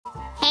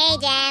Hey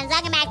Gems,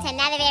 welcome back to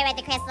another video with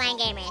the Crystalline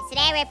Gamerz.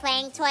 Today we're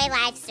playing Toy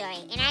Life Story,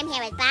 and I'm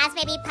here with Boss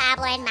Baby,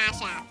 Pablo, and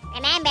Masha.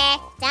 Remember,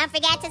 don't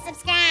forget to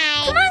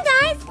subscribe. Come on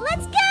guys,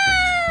 let's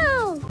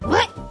go!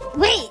 What?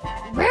 Wait,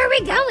 where are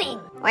we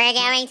going? We're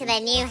going to the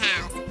new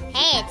house.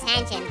 Pay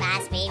attention,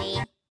 Boss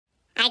Baby.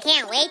 I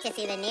can't wait to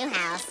see the new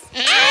house.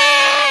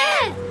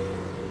 Ah!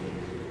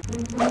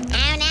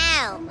 Oh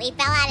no, we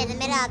fell out in the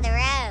middle of the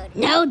road.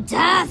 No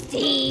duh,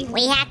 Steve.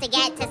 We have to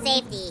get to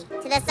safety.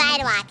 To the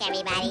sidewalk,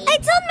 everybody. I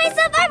told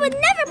myself I would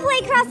never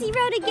play Crossy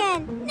Road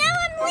again. Now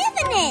I'm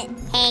living it.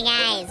 Hey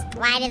guys,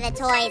 why did the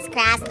toys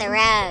cross the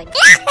road?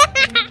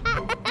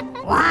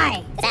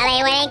 Why? So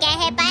they wouldn't get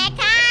hit by a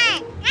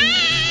car.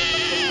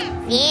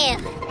 Ah! Phew,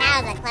 that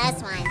was a close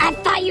one. I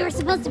thought you were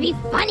supposed to be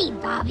funny,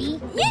 Bobby.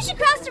 You should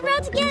cross the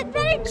road to get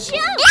better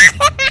jokes.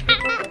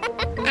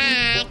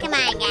 Ah, come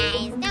on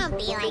guys, don't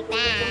be like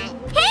that.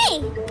 Hey,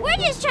 we're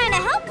just trying to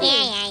help you.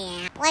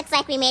 Yeah. Looks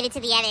like we made it to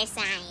the other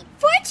side.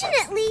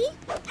 Fortunately.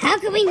 How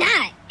could we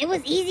not? It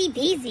was easy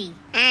peasy.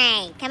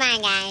 Alright, come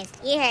on guys.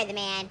 You heard the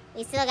man.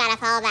 We still gotta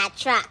follow that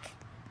truck.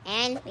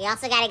 And we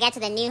also gotta get to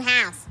the new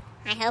house.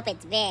 I hope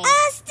it's big.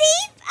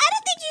 Steve, I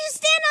don't think you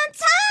should stand on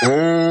top.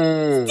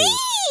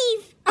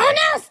 Steve! Oh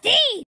no,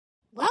 Steve!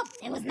 Well,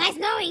 it was nice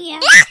knowing you.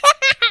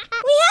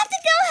 We have to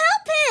go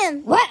help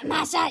him. What,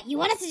 Masha? You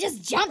want us to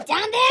just jump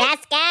down there?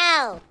 Let's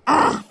go.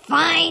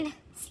 Fine.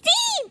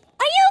 Steve,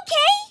 are you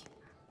okay?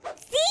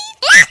 Steve?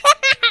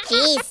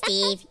 Geez,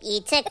 Steve,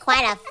 you took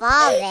quite a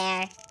fall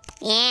there.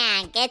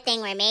 Yeah, good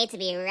thing we're made to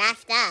be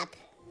roughed up.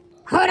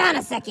 Hold on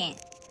a second.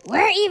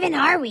 Where even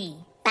are we?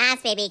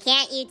 Boss Baby,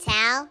 can't you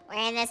tell?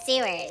 We're in the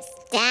sewers.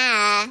 Duh.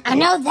 I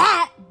know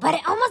that, but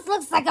it almost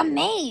looks like a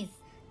maze.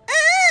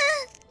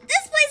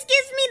 This place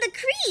gives me the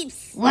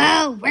creeps.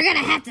 Well, we're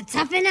gonna have to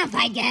toughen up,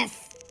 I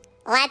guess.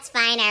 Let's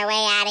find our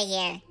way out of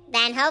here.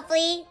 Then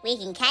hopefully we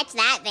can catch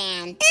that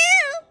van.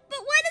 Ew, but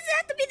why does it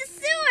have to be the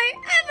sewer? I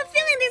have a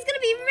feeling there's gonna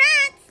be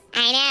rats.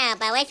 I know,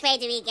 but which way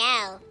do we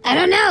go? I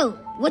don't know.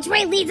 Which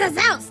way leads us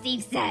out,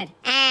 Steve said.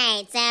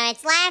 Alright, so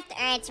it's left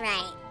or it's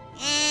right?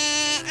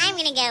 I'm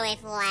gonna go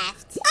with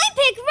left. I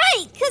pick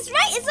right, because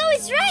right is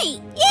always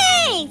right.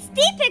 Yay!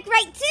 Steve picked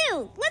right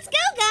too. Let's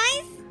go,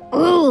 guys.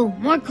 Ooh,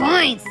 more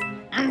coins.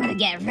 I'm gonna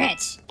get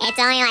rich. It's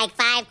only like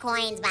 5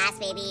 coins, Boss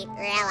Baby.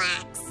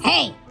 Relax.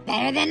 Hey,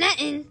 better than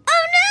nothing.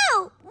 Oh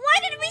no! Why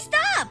did we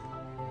stop?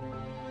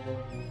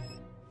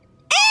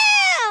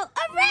 Ew!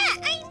 A rat!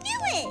 I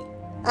knew it!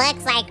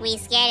 Looks like we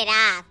scared it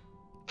off.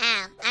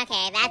 Oh,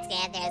 okay, that's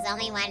good. There's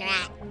only 1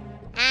 rat.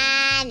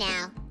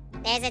 No.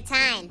 There's a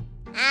ton.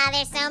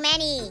 There's so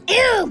many.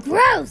 Ew,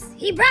 gross.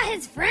 He brought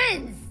his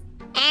friends.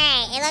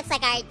 Alright, it looks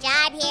like our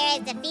job here is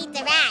defeat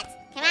the rats.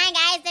 Come on,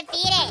 guys,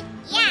 defeat it.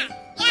 Yeah.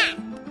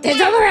 There's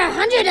over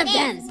 100 of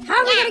them. How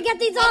are we gonna get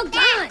these all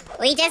gone?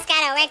 We just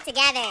gotta work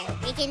together.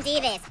 We can do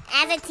this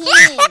as a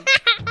team.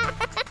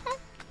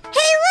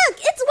 Hey, look!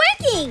 It's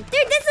working!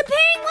 They're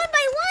disappearing one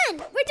by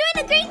one! We're doing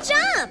a great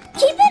job!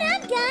 Keep it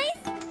up, guys!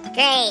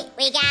 Great,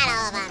 we got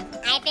all of them.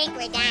 I think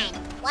we're done.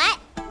 What?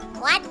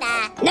 What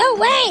the? No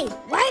way!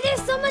 Why are there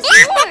so much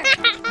more?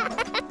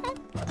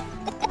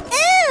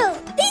 Ew!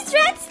 These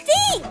rats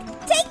stink!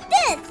 Take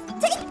this!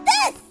 Take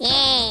this!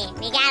 Yay,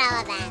 we got all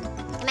of them.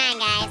 Come on,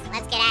 guys,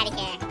 let's get out of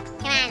here.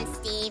 Come on,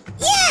 Steve.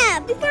 Yeah,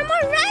 before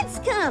more rats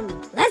come!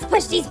 Let's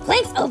push these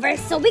planks over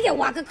so we can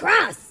walk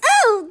across.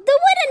 Oh, the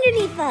wood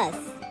underneath us!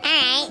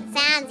 Alright,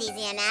 sounds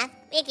easy enough.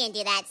 We can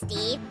do that,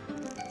 Steve.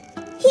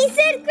 He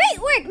said, great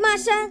work,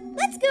 Masha!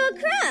 Let's go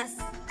across!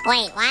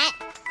 Wait, what?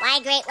 Why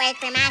great work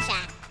for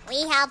Masha?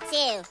 We help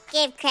too.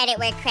 Give credit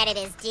where credit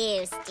is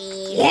due,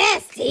 Steve. Yeah,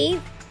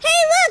 Steve.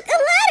 Hey, look, a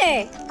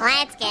ladder!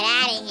 Let's get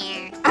out of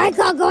here. I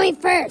call going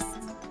first.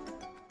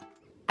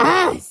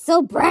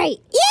 So bright.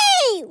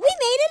 Yay! We made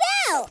it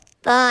out!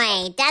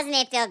 Boy, doesn't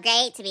it feel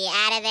great to be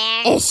out of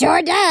there? It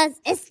sure does.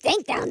 It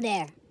stinks down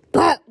there.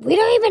 But we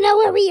don't even know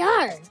where we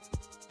are.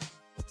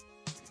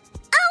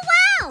 Oh,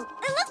 wow!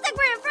 It looks like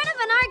we're in front of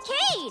an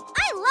arcade.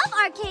 I love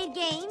arcade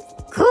games.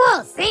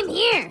 Cool, same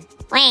here.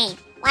 Wait,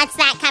 what's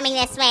that coming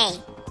this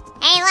way?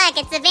 Hey, look,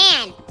 it's a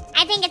van.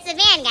 I think it's a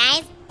van,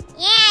 guys.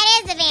 Yeah,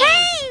 it is a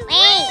van.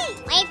 Hey,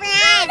 wait for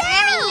us.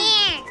 We're over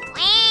here.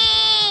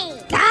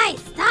 Wait. Guys,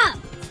 stop.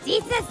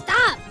 Steve says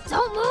stop.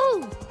 Don't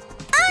move.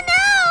 Oh,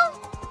 no!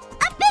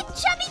 A big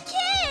chubby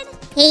kid!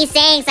 He's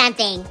saying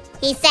something.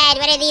 He said,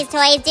 what are these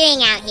toys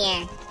doing out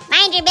here?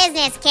 Mind your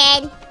business,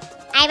 kid.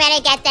 I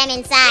better get them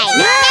inside.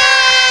 No!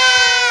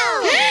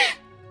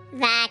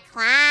 The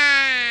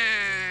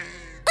claw.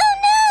 Oh,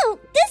 no!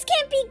 This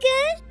can't be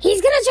good.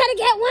 He's gonna try to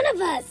get one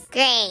of us.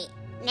 Great.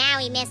 Now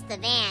we missed the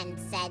van,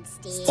 said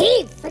Steve.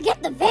 Steve,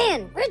 forget the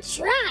van. We're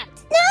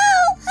trapped.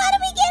 No! How do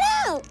we get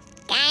out?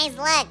 Guys,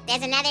 look.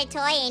 There's another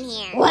toy in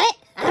here. What?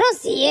 I don't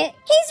see it.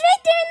 He's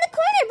right there in the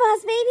corner,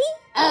 boss baby.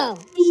 Oh.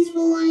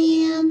 Peaceful I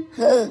am.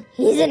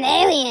 He's an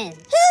alien.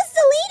 Who's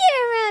the leader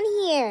around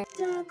here?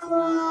 The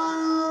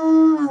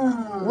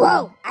clown.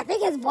 Whoa, I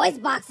think his voice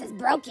box is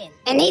broken.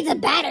 It needs a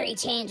battery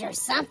change or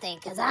something,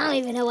 because I don't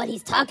even know what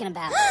he's talking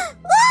about.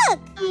 Look!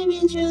 I'm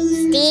in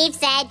chosen. Steve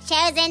said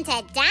chosen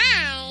to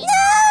die.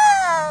 No!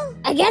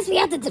 I guess we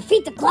have to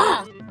defeat the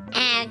claw.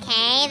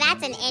 Okay,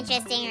 that's an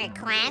interesting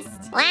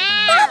request.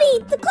 Wow!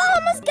 Bobby, the claw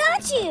almost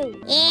got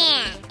you.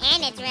 Yeah,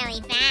 and it's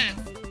really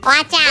fast.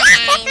 Watch out,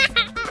 guys.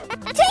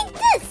 Take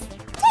this.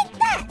 Take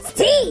that.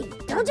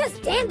 Steve, don't just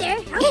stand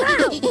there. Help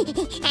out.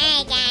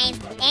 Hey, guys.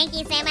 Thank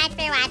you so much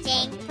for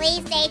watching.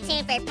 Please stay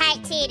tuned for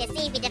part 2 to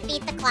see if we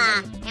defeat the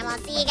claw. And we'll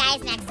see you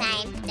guys next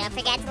time. Don't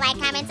forget to like,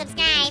 comment,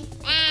 subscribe.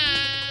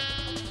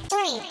 Bye!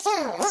 3,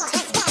 2, 1,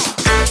 let's go.